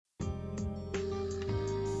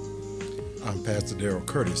I'm Pastor Darrell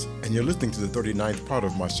Curtis, and you're listening to the 39th part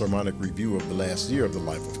of my sermonic review of the last year of the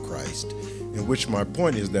life of Christ, in which my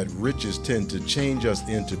point is that riches tend to change us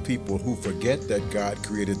into people who forget that God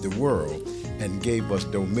created the world and gave us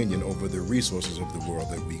dominion over the resources of the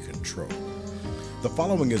world that we control. The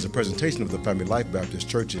following is a presentation of the Family Life Baptist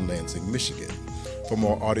Church in Lansing, Michigan. For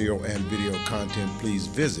more audio and video content, please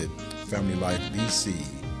visit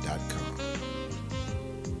FamilyLifeBC.com.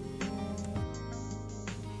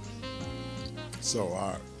 So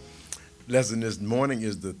our lesson this morning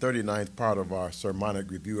is the 39th part of our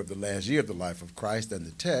sermonic review of the last year of the life of Christ, and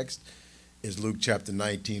the text is Luke chapter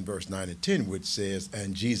 19, verse 9 and 10, which says,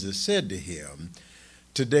 "And Jesus said to him,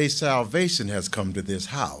 Today salvation has come to this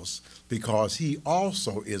house, because he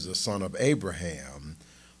also is a son of Abraham,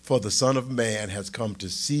 for the Son of Man has come to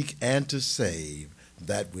seek and to save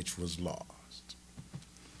that which was lost."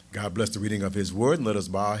 God bless the reading of his word, and let us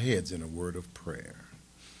bow our heads in a word of prayer.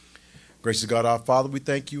 Gracious God, our Father, we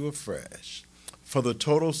thank you afresh for the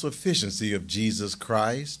total sufficiency of Jesus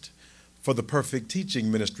Christ, for the perfect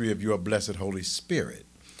teaching ministry of your blessed Holy Spirit,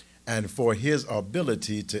 and for his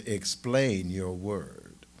ability to explain your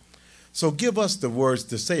word. So give us the words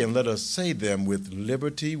to say, and let us say them with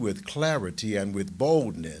liberty, with clarity, and with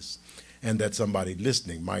boldness, and that somebody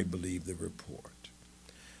listening might believe the report.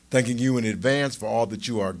 Thanking you in advance for all that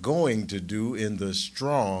you are going to do in the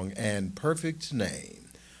strong and perfect name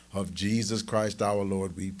of Jesus Christ our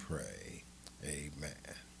Lord, we pray. Amen.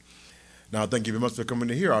 Now, thank you very much for coming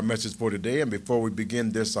to hear our message for today. And before we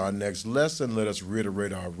begin our next lesson, let us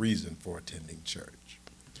reiterate our reason for attending church.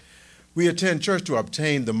 We attend church to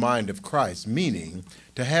obtain the mind of Christ, meaning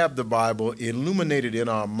to have the Bible illuminated in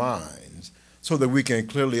our minds so that we can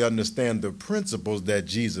clearly understand the principles that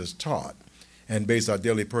Jesus taught and base our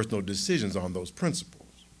daily personal decisions on those principles.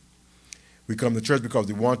 We come to church because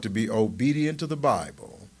we want to be obedient to the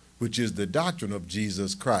Bible, which is the doctrine of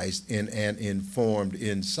Jesus Christ, in an informed,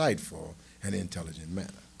 insightful, and intelligent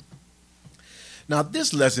manner. Now,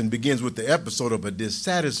 this lesson begins with the episode of a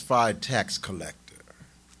dissatisfied tax collector.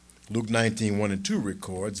 Luke 19, 1 and 2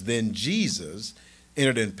 records, "Then Jesus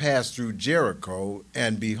entered and passed through Jericho,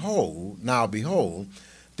 and behold,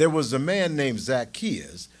 there was a man named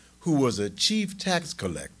Zacchaeus, who was a chief tax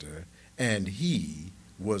collector, and he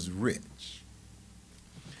was rich."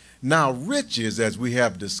 Now, riches, as we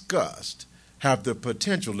have discussed, have the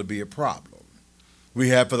potential to be a problem. We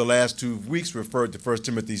have for the last 2 weeks referred to 1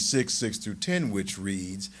 Timothy 6, 6 through 10, which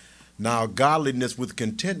reads, "Now godliness with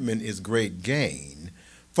contentment is great gain,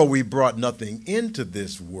 for we brought nothing into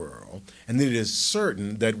this world, and it is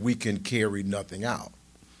certain that we can carry nothing out.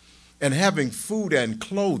 And having food and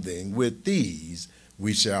clothing, with these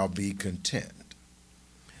we shall be content.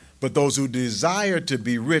 But those who desire to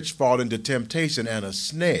be rich fall into temptation and a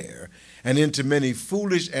snare, and into many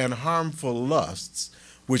foolish and harmful lusts,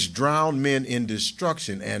 which drown men in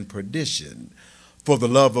destruction and perdition. For the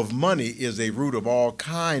love of money is a root of all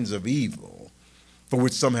kinds of evil, for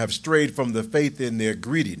which some have strayed from the faith in their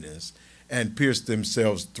greediness, and pierced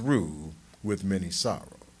themselves through with many sorrows."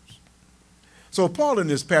 So Paul in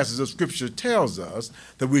this passage of Scripture tells us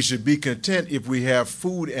that we should be content if we have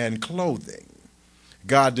food and clothing.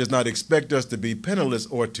 God does not expect us to be penniless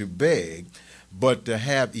or to beg, but to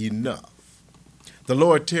have enough. The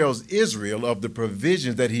Lord tells Israel of the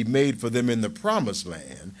provisions that he made for them in the promised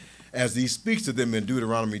land, as he speaks to them in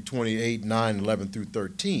Deuteronomy 28, 9, 11 through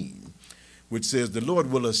 13, which says, "The Lord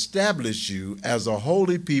will establish you as a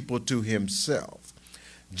holy people to himself,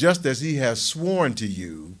 just as he has sworn to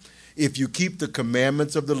you, if you keep the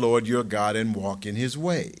commandments of the Lord your God and walk in his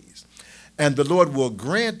ways. And the Lord will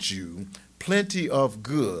grant you plenty of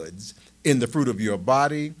goods in the fruit of your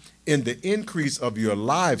body, in the increase of your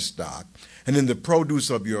livestock, and in the produce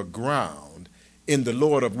of your ground, in the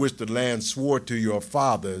Lord of which the land swore to your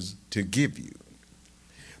fathers to give you.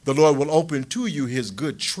 The Lord will open to you his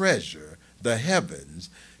good treasure, the heavens,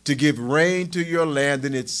 to give rain to your land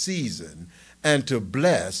in its season, and to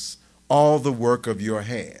bless all the work of your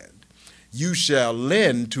hand. You shall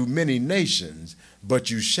lend to many nations, but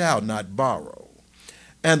you shall not borrow.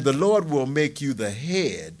 And the Lord will make you the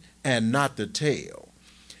head and not the tail.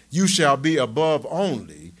 You shall be above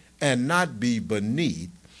only and not be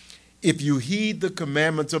beneath, if you heed the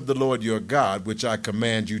commandments of the Lord your God, which I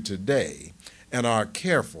command you today, and are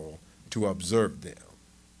careful to observe them."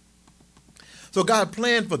 So God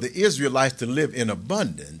planned for the Israelites to live in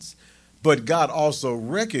abundance, but God also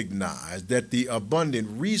recognized that the abundant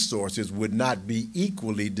resources would not be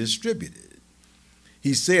equally distributed.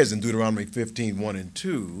 He says in Deuteronomy 15, 1 and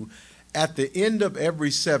 2, "At the end of every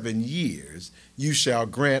 7 years, you shall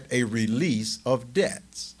grant a release of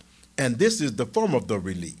debts. And this is the form of the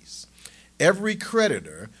release. every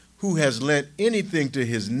creditor who has lent anything to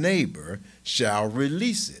his neighbor shall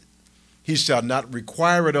release it. He shall not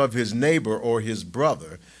require it of his neighbor or his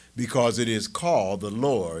brother, because it is called the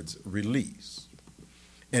Lord's release.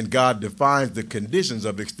 And God defines the conditions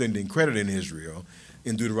of extending credit in Israel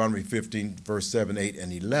in Deuteronomy 15, verse 7, 8,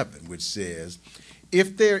 and 11, which says,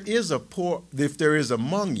 if there is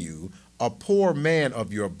among you a poor man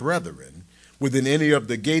of your brethren within any of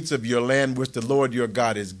the gates of your land which the Lord your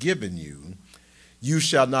God has given you, you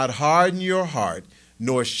shall not harden your heart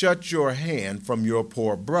nor shut your hand from your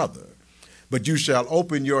poor brother, but you shall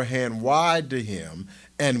open your hand wide to him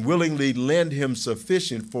and willingly lend him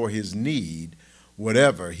sufficient for his need,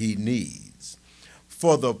 whatever he needs.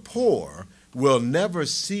 For the poor will never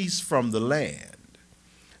cease from the land.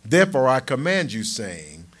 Therefore I command you,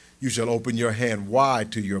 saying, you shall open your hand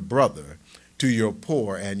wide to your brother, to your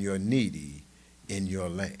poor and your needy in your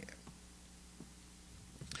land.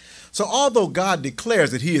 So although God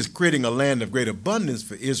declares that he is creating a land of great abundance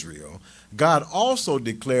for Israel, God also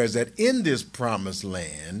declares that in this promised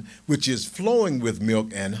land, which is flowing with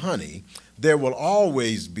milk and honey, there will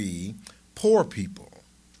always be poor people.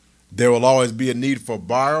 There will always be a need for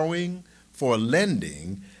borrowing, for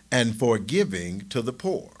lending, and for giving to the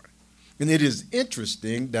poor. And it is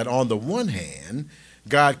interesting that on the one hand,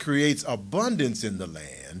 God creates abundance in the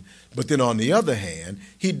land, but then on the other hand,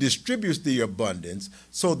 he distributes the abundance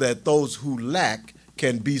so that those who lack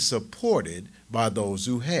can be supported by those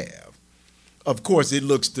who have. Of course, it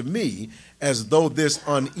looks to me as though this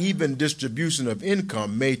uneven distribution of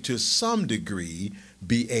income may to some degree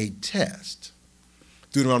be a test.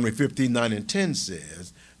 Deuteronomy 15, 9, and 10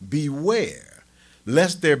 says, beware,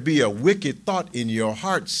 lest there be a wicked thought in your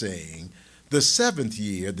heart, saying, the seventh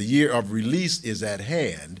year, the year of release, is at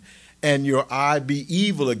hand, and your eye be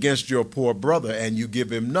evil against your poor brother, and you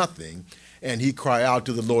give him nothing, and he cry out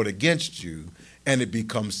to the Lord against you, and it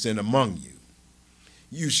becomes sin among you.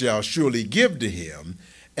 You shall surely give to him,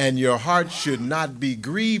 and your heart should not be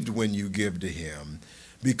grieved when you give to him,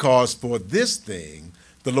 because for this thing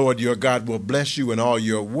the Lord your God will bless you in all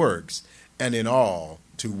your works, and in all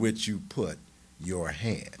to which you put your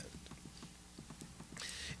hand.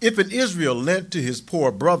 If an Israel lent to his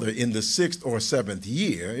poor brother in the 6th or 7th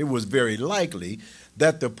year, it was very likely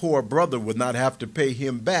that the poor brother would not have to pay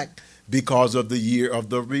him back because of the year of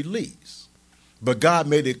the release. But God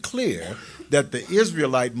made it clear that the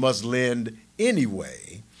Israelite must lend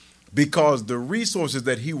anyway, because the resources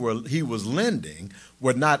that he was lending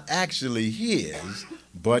were not actually his,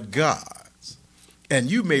 but God's. And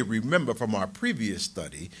you may remember from our previous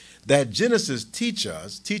study that Genesis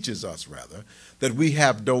teaches us that we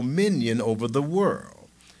have dominion over the world.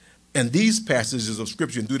 And these passages of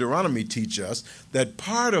Scripture in Deuteronomy teach us that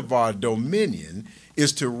part of our dominion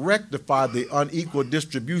is to rectify the unequal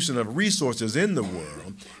distribution of resources in the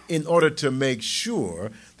world in order to make sure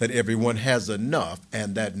that everyone has enough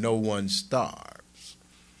and that no one starves.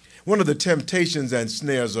 One of the temptations and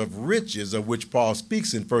snares of riches, of which Paul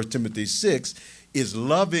speaks in 1 Timothy 6, is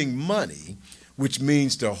loving money, which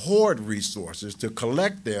means to hoard resources, to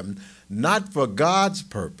collect them not for God's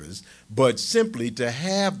purpose, but simply to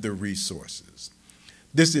have the resources.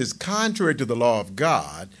 This is contrary to the law of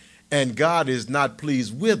God, and God is not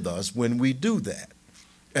pleased with us when we do that,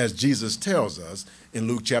 as Jesus tells us in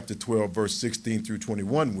Luke chapter 12, verse 16 through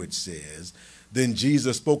 21, which says, then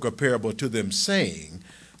Jesus spoke a parable to them, saying,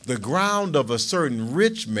 the ground of a certain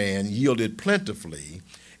rich man yielded plentifully,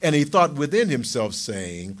 and he thought within himself,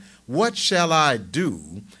 saying, what shall I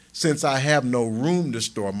do, since I have no room to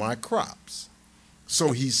store my crops?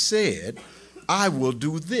 So he said, I will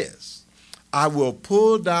do this. I will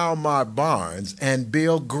pull down my barns and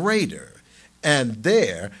build greater, and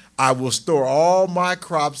there I will store all my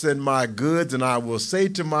crops and my goods, and I will say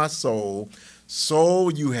to my soul,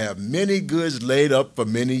 soul, you have many goods laid up for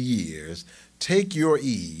many years. Take your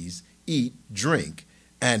ease, eat, drink,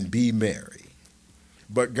 and be merry.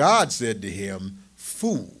 But God said to him,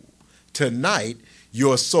 fool, tonight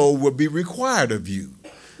your soul will be required of you.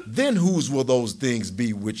 Then whose will those things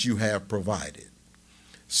be which you have provided?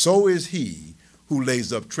 So is he who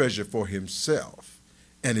lays up treasure for himself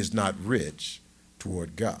and is not rich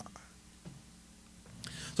toward God.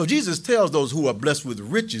 So Jesus tells those who are blessed with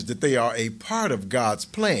riches that they are a part of God's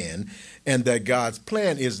plan, and that God's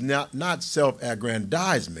plan is not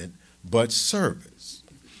self-aggrandizement, but service.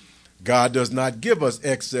 God does not give us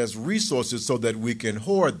excess resources so that we can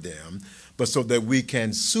hoard them, but so that we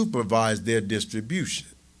can supervise their distribution.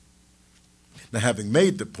 Now, having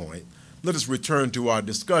made the point, let us return to our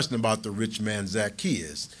discussion about the rich man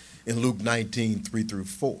Zacchaeus in Luke 19, 3 through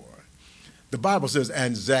 4. The Bible says,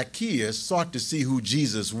 and Zacchaeus sought to see who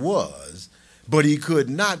Jesus was, but he could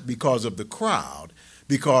not because of the crowd,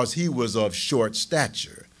 because he was of short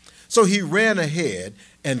stature. So he ran ahead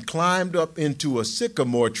and climbed up into a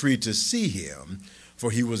sycamore tree to see him,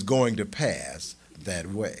 for he was going to pass that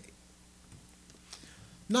way.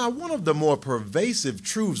 Now, one of the more pervasive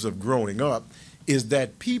truths of growing up is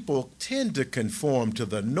that people tend to conform to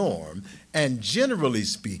the norm, and generally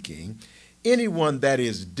speaking, anyone that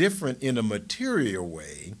is different in a material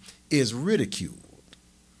way is ridiculed.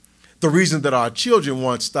 The reason that our children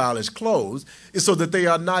want stylish clothes is so that they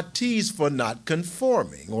are not teased for not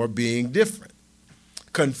conforming or being different.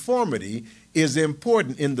 Conformity is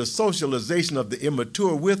important in the socialization of the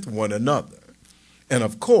immature with one another. And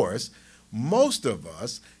of course, most of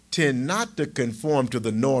us tend not to conform to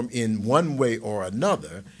the norm in one way or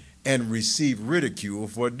another and receive ridicule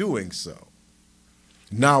for doing so.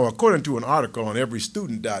 Now, according to an article on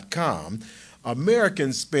everystudent.com,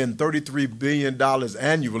 Americans spend $33 billion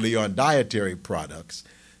annually on dietary products,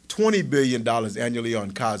 $20 billion annually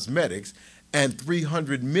on cosmetics, and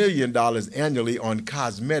 $300 million annually on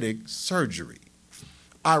cosmetic surgery.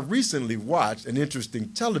 I recently watched an interesting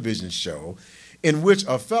television show in which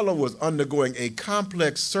a fellow was undergoing a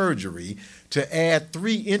complex surgery to add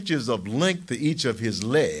 3 inches of length to each of his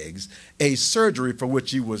legs, a surgery for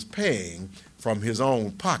which he was paying from his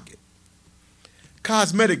own pocket.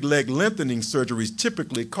 Cosmetic leg lengthening surgeries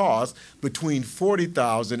typically cost between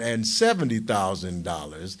 $40,000 and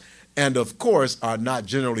 $70,000 and, of course, are not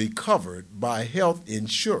generally covered by health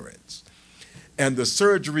insurance. And the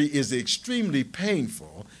surgery is extremely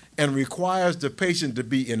painful and requires the patient to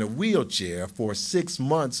be in a wheelchair for 6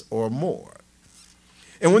 months or more.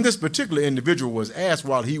 And when this particular individual was asked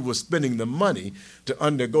while he was spending the money to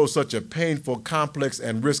undergo such a painful, complex,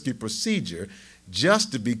 and risky procedure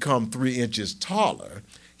just to become 3 inches taller,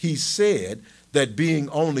 he said that being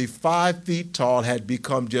only 5 feet tall had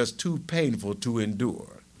become just too painful to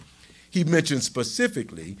endure. He mentioned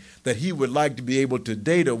specifically that he would like to be able to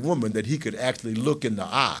date a woman that he could actually look in the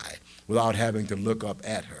eye without having to look up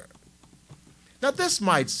at her. Now, this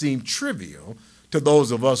might seem trivial to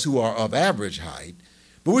those of us who are of average height,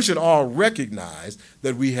 but we should all recognize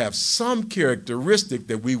that we have some characteristic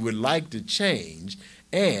that we would like to change,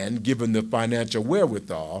 and given the financial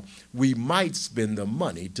wherewithal, we might spend the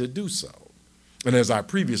money to do so. And as I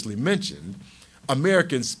previously mentioned,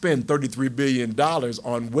 Americans spend $33 billion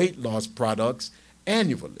on weight loss products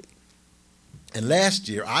annually. And last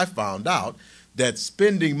year, I found out that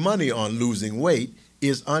spending money on losing weight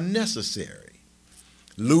is unnecessary.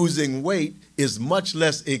 Losing weight is much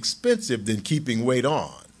less expensive than keeping weight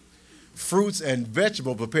on. Fruits and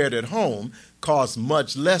vegetables prepared at home cost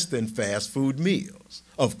much less than fast food meals.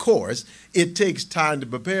 Of course, it takes time to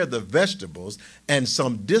prepare the vegetables and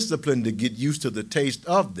some discipline to get used to the taste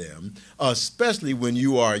of them, especially when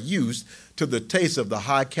you are used to the taste of the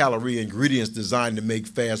high-calorie ingredients designed to make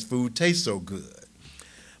fast food taste so good.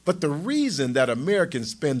 But the reason that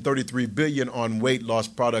Americans spend $33 billion on weight loss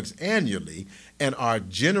products annually and are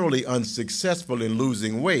generally unsuccessful in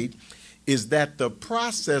losing weight is that the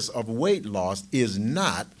process of weight loss is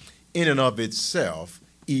not, in and of itself,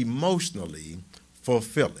 emotionally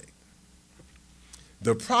fulfilling.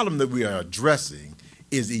 The problem that we are addressing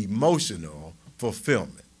is emotional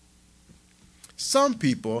fulfillment. Some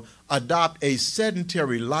people adopt a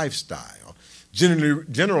sedentary lifestyle,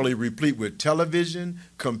 generally replete with television,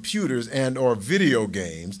 computers, and or video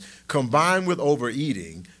games, combined with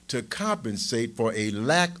overeating to compensate for a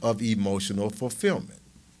lack of emotional fulfillment.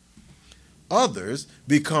 Others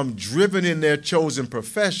become driven in their chosen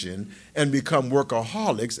profession and become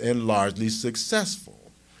workaholics and largely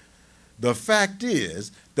successful. The fact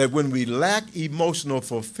is that when we lack emotional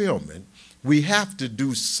fulfillment, we have to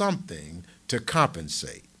do something to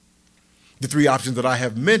compensate. The 3 options that I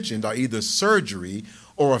have mentioned are either surgery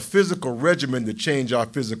or a physical regimen to change our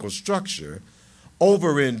physical structure,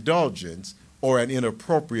 overindulgence, or an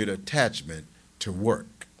inappropriate attachment to work.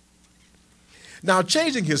 Now,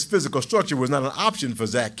 changing his physical structure was not an option for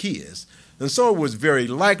Zacchaeus, and so it was very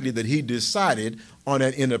likely that he decided on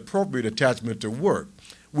an inappropriate attachment to work,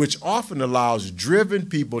 which often allows driven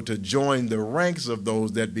people to join the ranks of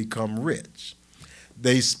those that become rich.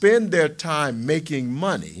 They spend their time making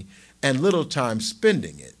money and little time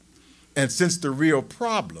spending it. And since the real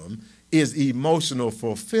problem is emotional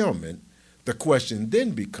fulfillment, the question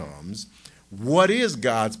then becomes, what is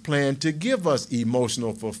God's plan to give us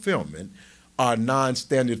emotional fulfillment, our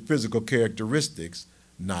non-standard physical characteristics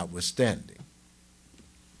notwithstanding?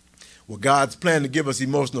 Well, God's plan to give us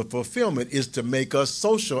emotional fulfillment is to make us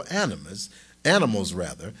social animals,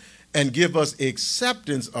 and give us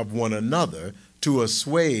acceptance of one another to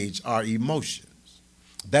assuage our emotions.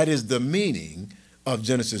 That is the meaning of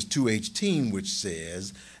Genesis 2:18, which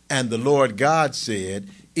says, "And the Lord God said,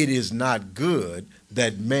 it is not good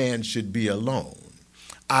that man should be alone.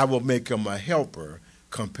 I will make him a helper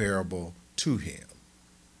comparable to him."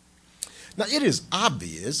 Now, it is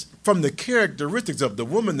obvious from the characteristics of the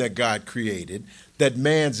woman that God created that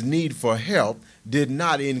man's need for help did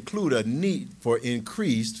not include a need for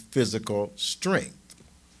increased physical strength.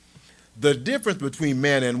 The difference between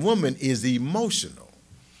man and woman is emotional.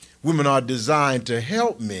 Women are designed to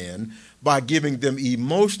help men by giving them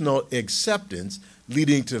emotional acceptance,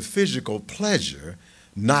 leading to physical pleasure,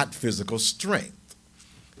 not physical strength.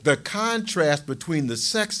 The contrast between the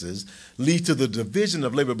sexes leads to the division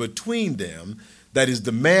of labor between them. That is,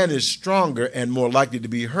 the man is stronger and more likely to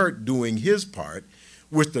be hurt doing his part,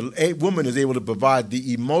 which the woman is able to provide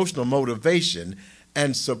the emotional motivation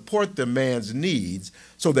and support the man's needs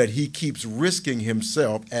so that he keeps risking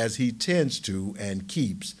himself as he tends to and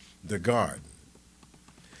keeps the garden.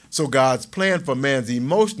 So God's plan for man's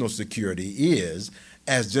emotional security is,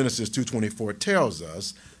 as Genesis 2:24 tells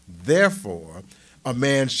us, "Therefore, a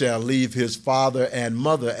man shall leave his father and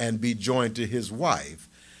mother and be joined to his wife,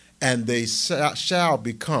 and they shall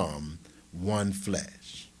become one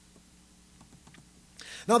flesh."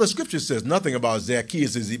 Now, the scripture says nothing about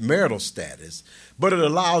Zacchaeus' marital status, but it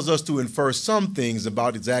allows us to infer some things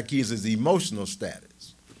about Zacchaeus' emotional status.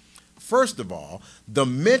 First of all, the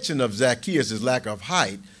mention of Zacchaeus' lack of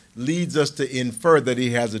height leads us to infer that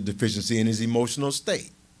he has a deficiency in his emotional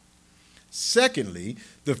state. Secondly,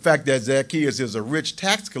 the fact that Zacchaeus is a rich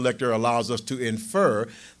tax collector allows us to infer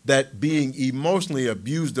that being emotionally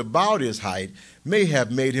abused about his height may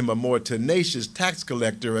have made him a more tenacious tax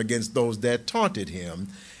collector against those that taunted him,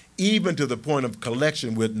 even to the point of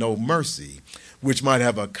collection with no mercy, which might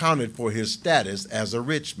have accounted for his status as a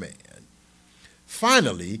rich man.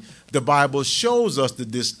 Finally, the Bible shows us the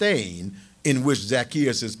disdain in which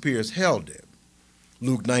Zacchaeus' peers held him.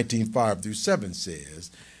 Luke 19:5-7 says,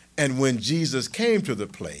 "And when Jesus came to the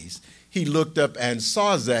place, he looked up and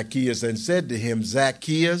saw Zacchaeus and said to him,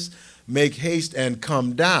 'Zacchaeus, make haste and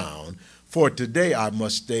come down, for today I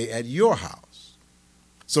must stay at your house.'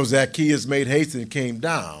 So Zacchaeus made haste and came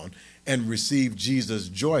down and received Jesus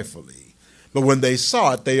joyfully. But when they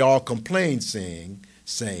saw it, they all complained,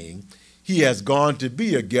 saying, 'He has gone to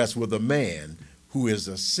be a guest with a man who is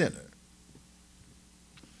a sinner.'"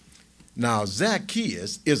 Now,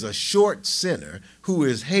 Zacchaeus is a short sinner who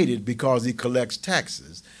is hated because he collects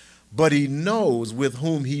taxes, but he knows with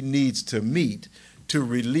whom he needs to meet to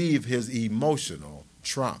relieve his emotional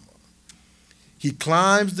trauma. He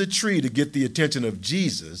climbs the tree to get the attention of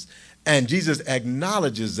Jesus, and Jesus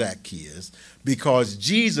acknowledges Zacchaeus because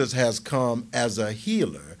Jesus has come as a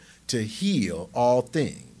healer to heal all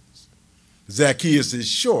things. Zacchaeus is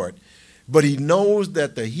short, but he knows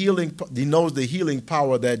the healing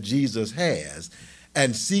power that Jesus has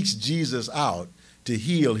and seeks Jesus out to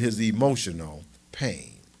heal his emotional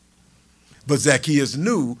pain. But Zacchaeus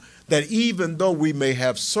knew that even though we may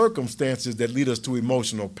have circumstances that lead us to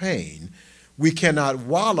emotional pain, we cannot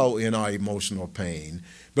wallow in our emotional pain,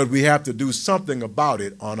 but we have to do something about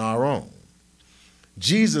it on our own.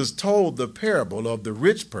 Jesus told the parable of the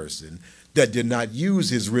rich person that did not use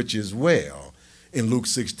his riches well in Luke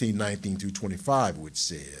 16:19-25, which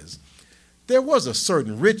says, "There was a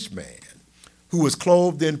certain rich man who was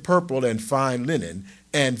clothed in purple and fine linen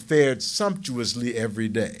and fared sumptuously every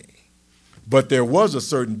day. But there was a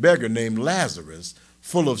certain beggar named Lazarus,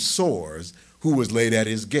 full of sores, who was laid at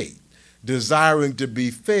his gate, desiring to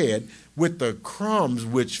be fed with the crumbs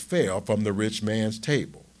which fell from the rich man's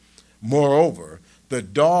table. Moreover, the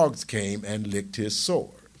dogs came and licked his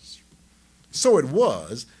sores. So it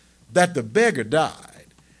was that the beggar died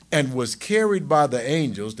and was carried by the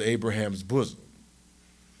angels to Abraham's bosom.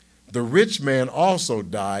 The rich man also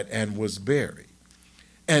died and was buried.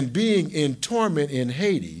 And being in torment in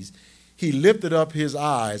Hades, he lifted up his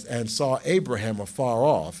eyes and saw Abraham afar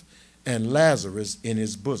off and Lazarus in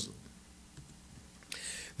his bosom.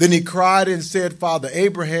 Then he cried and said, 'Father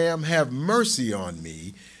Abraham, have mercy on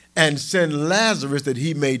me, and send Lazarus that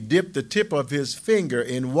he may dip the tip of his finger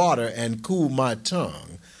in water and cool my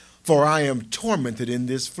tongue, for I am tormented in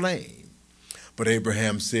this flame.' But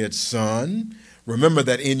Abraham said, 'Son, remember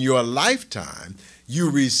that in your lifetime you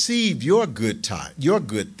received your good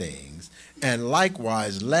things, and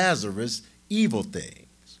likewise Lazarus evil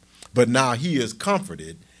things. But now he is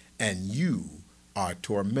comforted, and you are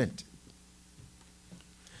tormented.'"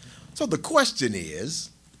 So the question is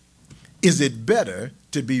it better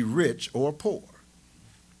to be rich or poor?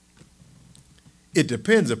 It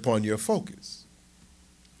depends upon your focus.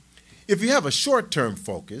 If you have a short-term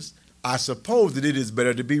focus, I suppose that it is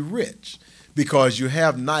better to be rich because you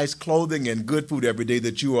have nice clothing and good food every day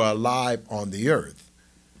that you are alive on the earth.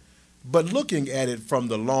 But looking at it from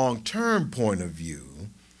the long-term point of view,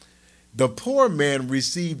 the poor man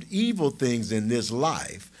received evil things in this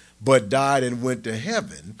life, but died and went to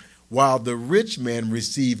heaven, while the rich man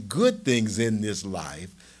received good things in this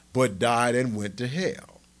life, but died and went to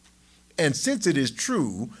hell. And since it is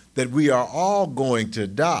true that we are all going to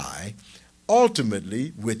die, ultimately,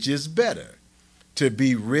 which is better, to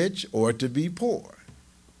be rich or to be poor?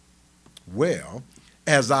 Well,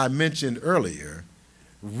 as I mentioned earlier,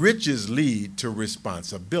 riches lead to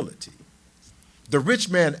responsibility. The rich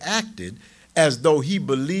man acted as though he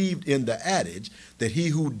believed in the adage that he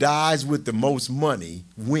who dies with the most money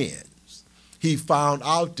wins. He found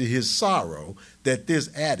out to his sorrow that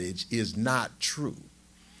this adage is not true.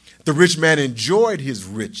 The rich man enjoyed his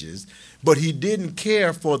riches, but he didn't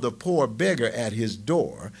care for the poor beggar at his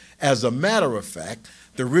door. As a matter of fact,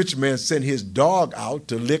 the rich man sent his dog out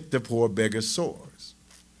to lick the poor beggar's sores.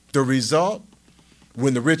 The result?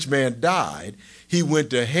 When the rich man died, he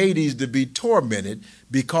went to Hades to be tormented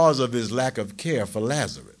because of his lack of care for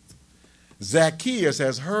Lazarus. Zacchaeus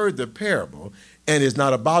has heard the parable and is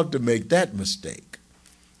not about to make that mistake.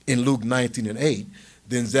 In Luke 19:8,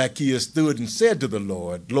 then Zacchaeus stood and said to the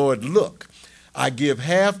Lord, Lord, look, I give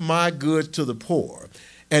half my goods to the poor,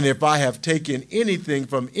 and if I have taken anything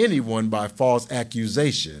from anyone by false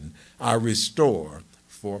accusation, I restore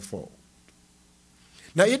fourfold.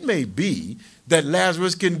 Now, it may be that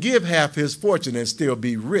Lazarus can give half his fortune and still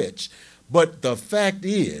be rich, but the fact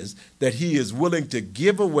is that he is willing to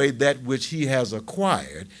give away that which he has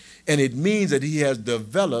acquired, and it means that he has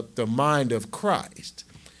developed the mind of Christ,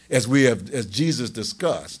 as Jesus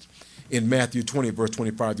discussed in Matthew 20, verse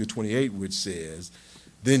 25 through 28, which says,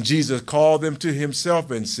 Then Jesus called them to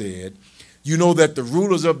himself and said, You know that the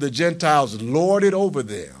rulers of the Gentiles lord it over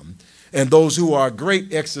them, and those who are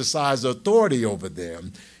great exercise authority over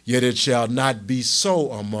them, yet it shall not be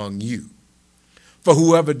so among you. For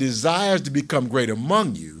whoever desires to become great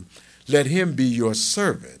among you, let him be your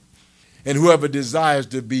servant. And whoever desires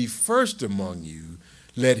to be first among you,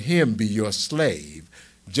 let him be your slave,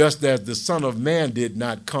 just as the Son of Man did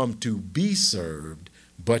not come to be served,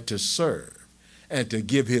 but to serve, and to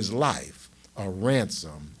give his life a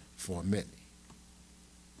ransom for many.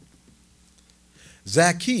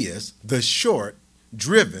 Zacchaeus, the short,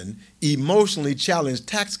 driven, emotionally challenged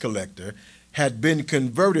tax collector, had been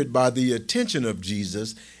converted by the attention of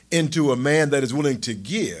Jesus into a man that is willing to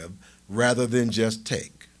give rather than just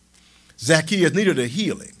take. Zacchaeus needed a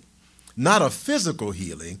healing, not a physical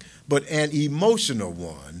healing, but an emotional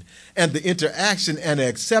one, and the interaction and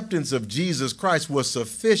acceptance of Jesus Christ was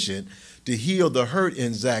sufficient to heal the hurt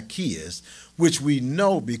in Zacchaeus, which we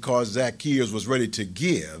know because Zacchaeus was ready to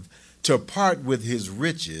give, to part with his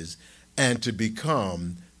riches, and to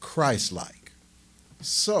become Christ-like.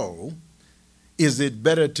 So, is it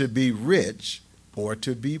better to be rich or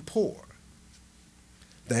to be poor?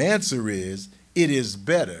 The answer is, it is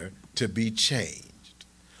better to be changed.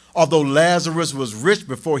 Although Lazarus was rich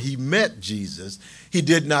before he met Jesus, he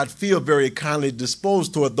did not feel very kindly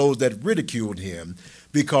disposed toward those that ridiculed him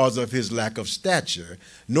because of his lack of stature,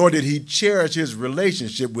 nor did he cherish his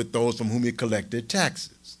relationship with those from whom he collected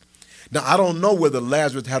taxes. Now, I don't know whether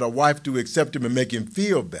Lazarus had a wife to accept him and make him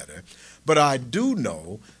feel better, but I do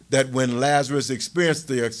know that when Lazarus experienced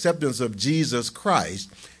the acceptance of Jesus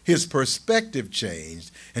Christ, his perspective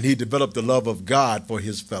changed and he developed the love of God for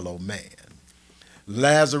his fellow man.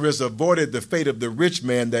 Lazarus avoided the fate of the rich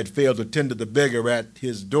man that failed to tend to the beggar at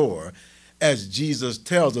his door, as Jesus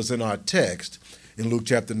tells us in our text in Luke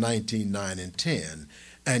chapter 19, 9 and 10.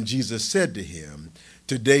 And Jesus said to him,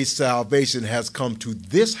 Today salvation has come to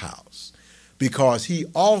this house, because he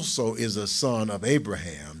also is a son of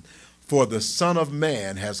Abraham, for the Son of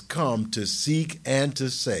Man has come to seek and to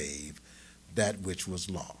save that which was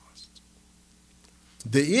lost.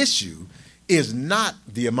 The issue is not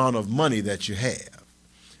the amount of money that you have.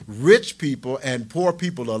 Rich people and poor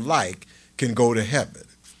people alike can go to heaven.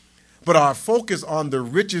 But our focus on the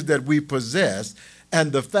riches that we possess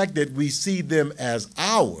and the fact that we see them as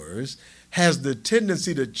ours has the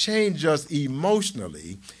tendency to change us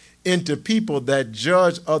emotionally into people that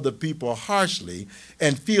judge other people harshly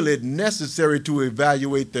and feel it necessary to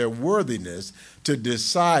evaluate their worthiness to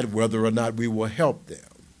decide whether or not we will help them.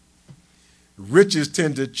 Riches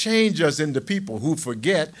tend to change us into people who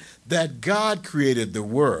forget that God created the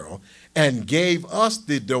world and gave us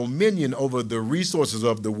the dominion over the resources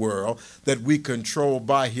of the world that we control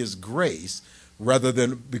by his grace rather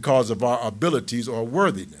than because of our abilities or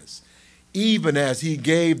worthiness. even as he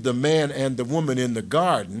gave the man and the woman in the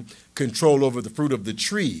garden control over the fruit of the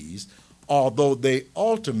trees, although they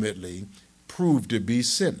ultimately proved to be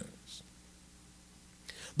sinners.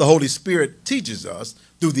 The Holy Spirit teaches us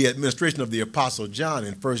through the administration of the Apostle John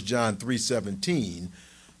in 1 John 3:17,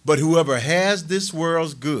 but whoever has this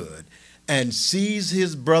world's good and sees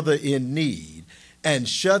his brother in need and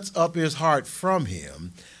shuts up his heart from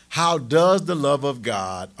him, how does the love of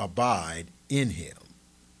God abide in him?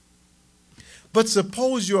 But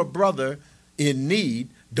suppose your brother in need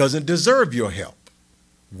doesn't deserve your help.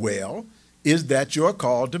 Well, is that your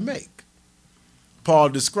call to make? Paul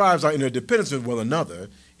describes our interdependence with one another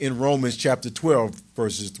in Romans chapter 12,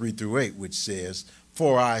 verses 3 through 8, which says,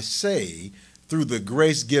 "For I say, through the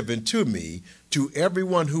grace given to me, to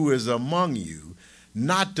everyone who is among you,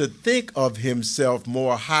 not to think of himself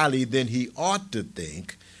more highly than he ought to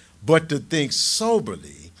think, but to think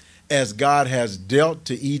soberly, as God has dealt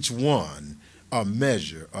to each one a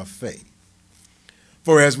measure of faith.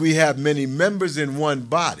 For as we have many members in one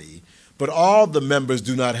body, but all the members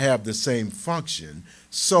do not have the same function,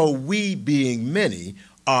 so we, being many,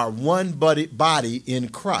 are one body in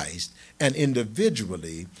Christ, and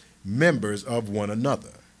individually members of one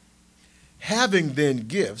another. Having then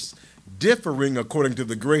gifts differing according to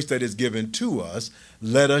the grace that is given to us,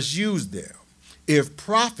 let us use them. If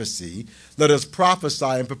prophecy, let us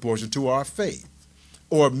prophesy in proportion to our faith.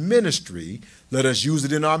 Or ministry, let us use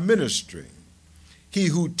it in our ministry. He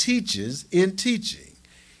who teaches, in teaching.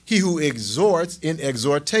 He who exhorts, in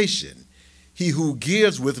exhortation. He who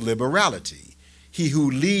gives, with liberality. He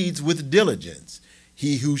who leads, with diligence.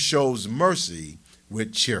 He who shows mercy,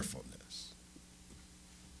 with cheerfulness.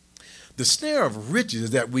 The snare of riches is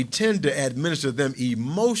that we tend to administer them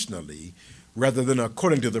emotionally rather than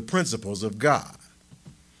according to the principles of God.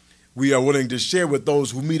 We are willing to share with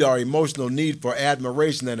those who meet our emotional need for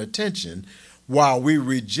admiration and attention, while we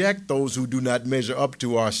reject those who do not measure up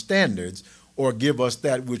to our standards or give us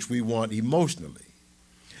that which we want emotionally.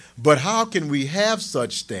 But how can we have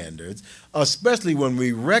such standards, especially when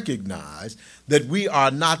we recognize that we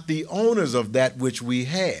are not the owners of that which we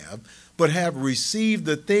have, but have received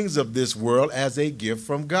the things of this world as a gift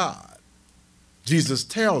from God? Jesus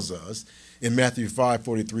tells us in Matthew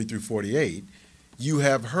 5:43 through 48, "You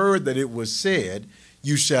have heard that it was said,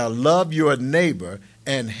 'You shall love your neighbor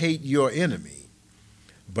and hate your enemy.'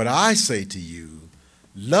 But I say to you,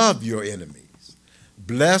 love your enemies.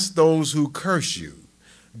 Bless those who curse you.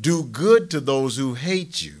 Do good to those who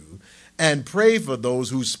hate you, and pray for those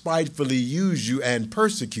who spitefully use you and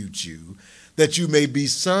persecute you, that you may be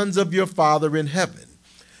sons of your Father in heaven.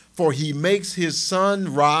 For he makes his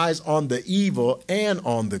sun rise on the evil and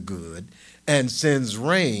on the good, and sends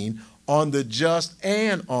rain on the just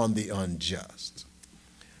and on the unjust.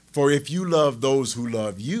 For if you love those who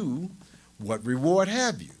love you, what reward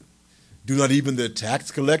have you? Do not even the tax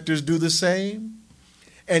collectors do the same?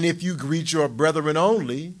 And if you greet your brethren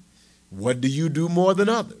only, what do you do more than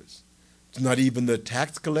others? Do not even the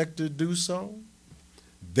tax collectors do so?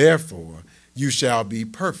 Therefore, you shall be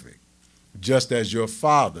perfect, just as your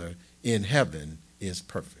Father in heaven is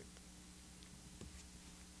perfect."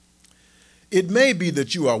 It may be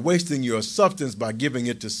that you are wasting your substance by giving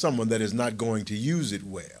it to someone that is not going to use it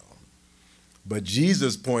well. But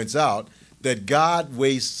Jesus points out that God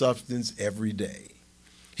wastes substance every day.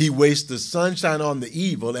 He wastes the sunshine on the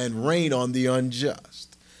evil and rain on the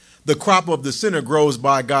unjust. The crop of the sinner grows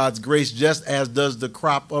by God's grace just as does the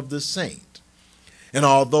crop of the saint. And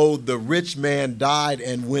although the rich man died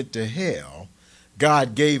and went to hell,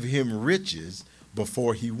 God gave him riches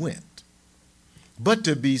before he went. But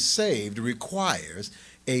to be saved requires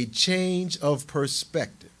a change of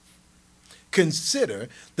perspective. Consider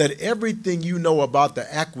that everything you know about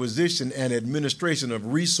the acquisition and administration of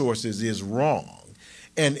resources is wrong,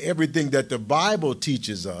 and everything that the Bible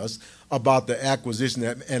teaches us about the acquisition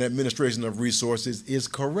and administration of resources is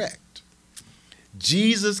correct.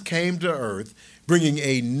 Jesus came to earth bringing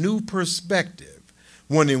a new perspective,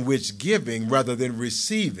 one in which giving rather than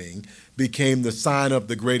receiving became the sign of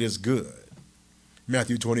the greatest good.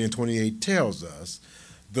 Matthew 20:28 tells us,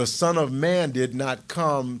 "The Son of Man did not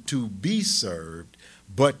come to be served,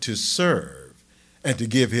 but to serve, and to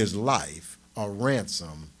give his life a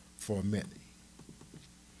ransom for many."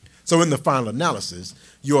 So in the final analysis,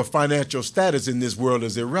 your financial status in this world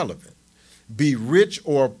is irrelevant. Be rich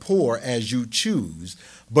or poor as you choose,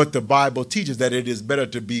 but the Bible teaches that it is better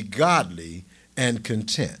to be godly and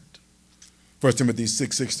content. 1 Timothy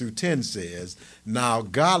 6:6 through 10 says, "Now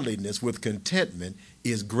godliness with contentment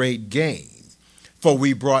is great gain. For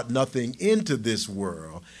we brought nothing into this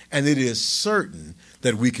world, and it is certain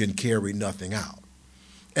that we can carry nothing out.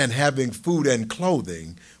 and having food and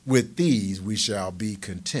clothing, with these we shall be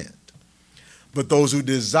content. But those who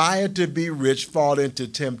desire to be rich fall into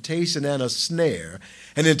temptation and a snare,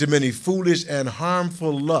 and into many foolish and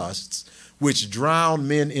harmful lusts, which drown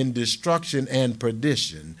men in destruction and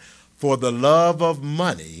perdition. For the love of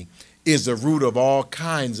money is the root of all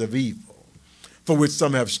kinds of evil, for which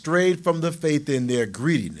some have strayed from the faith in their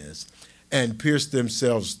greediness, and pierced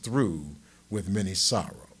themselves through with many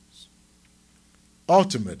sorrows.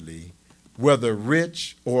 Ultimately, whether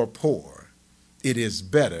rich or poor, it is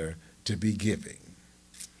better to be giving.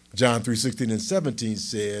 John 3:16 and 17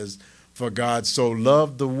 says, "For God so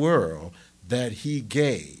loved the world that he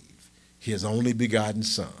gave his only begotten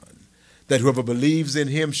Son, that whoever believes in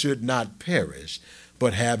him should not perish,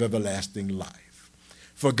 but have everlasting life.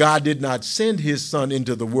 For God did not send his Son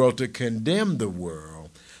into the world to condemn the world,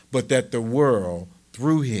 but that the world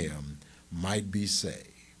through him might be saved."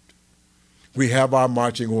 We have our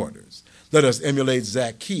marching orders. Let us emulate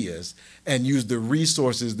Zacchaeus and use the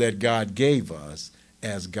resources that God gave us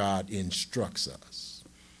as God instructs us.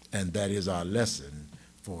 And that is our lesson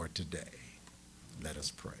for today. Let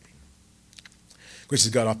us pray. Gracious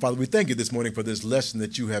God, our Father, we thank you this morning for this lesson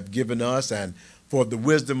that you have given us and for the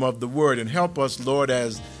wisdom of the word. And help us, Lord,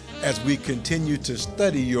 as we continue to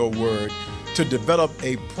study your word, to develop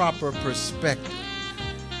a proper perspective.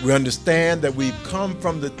 We understand that we've come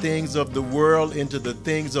from the things of the world into the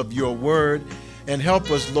things of your word. And help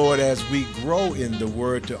us, Lord, as we grow in the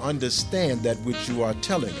word, to understand that which you are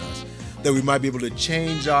telling us, that we might be able to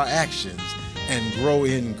change our actions and grow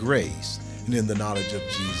in grace and in the knowledge of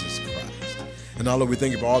Jesus Christ. And now, Lord, we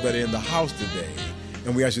thank you for all that are in the house today.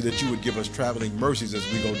 And we ask you that you would give us traveling mercies as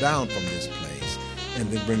we go down from this place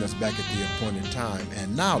and then bring us back at the appointed time.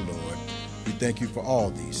 And now, Lord, we thank you for all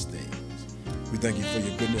these things. We thank you for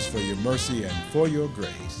your goodness, for your mercy, and for your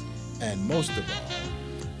grace. And most of all,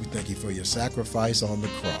 we thank you for your sacrifice on the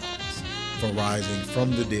cross, for rising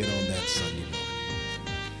from the dead on that Sunday morning.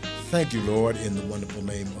 Thank you, Lord, in the wonderful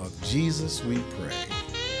name of Jesus we pray.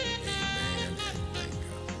 Amen and thank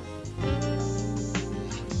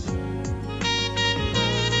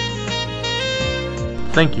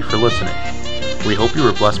God. Thank you for listening. We hope you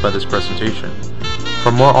were blessed by this presentation.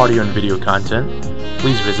 For more audio and video content,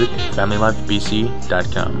 please visit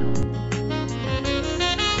FamilyLifeBC.com.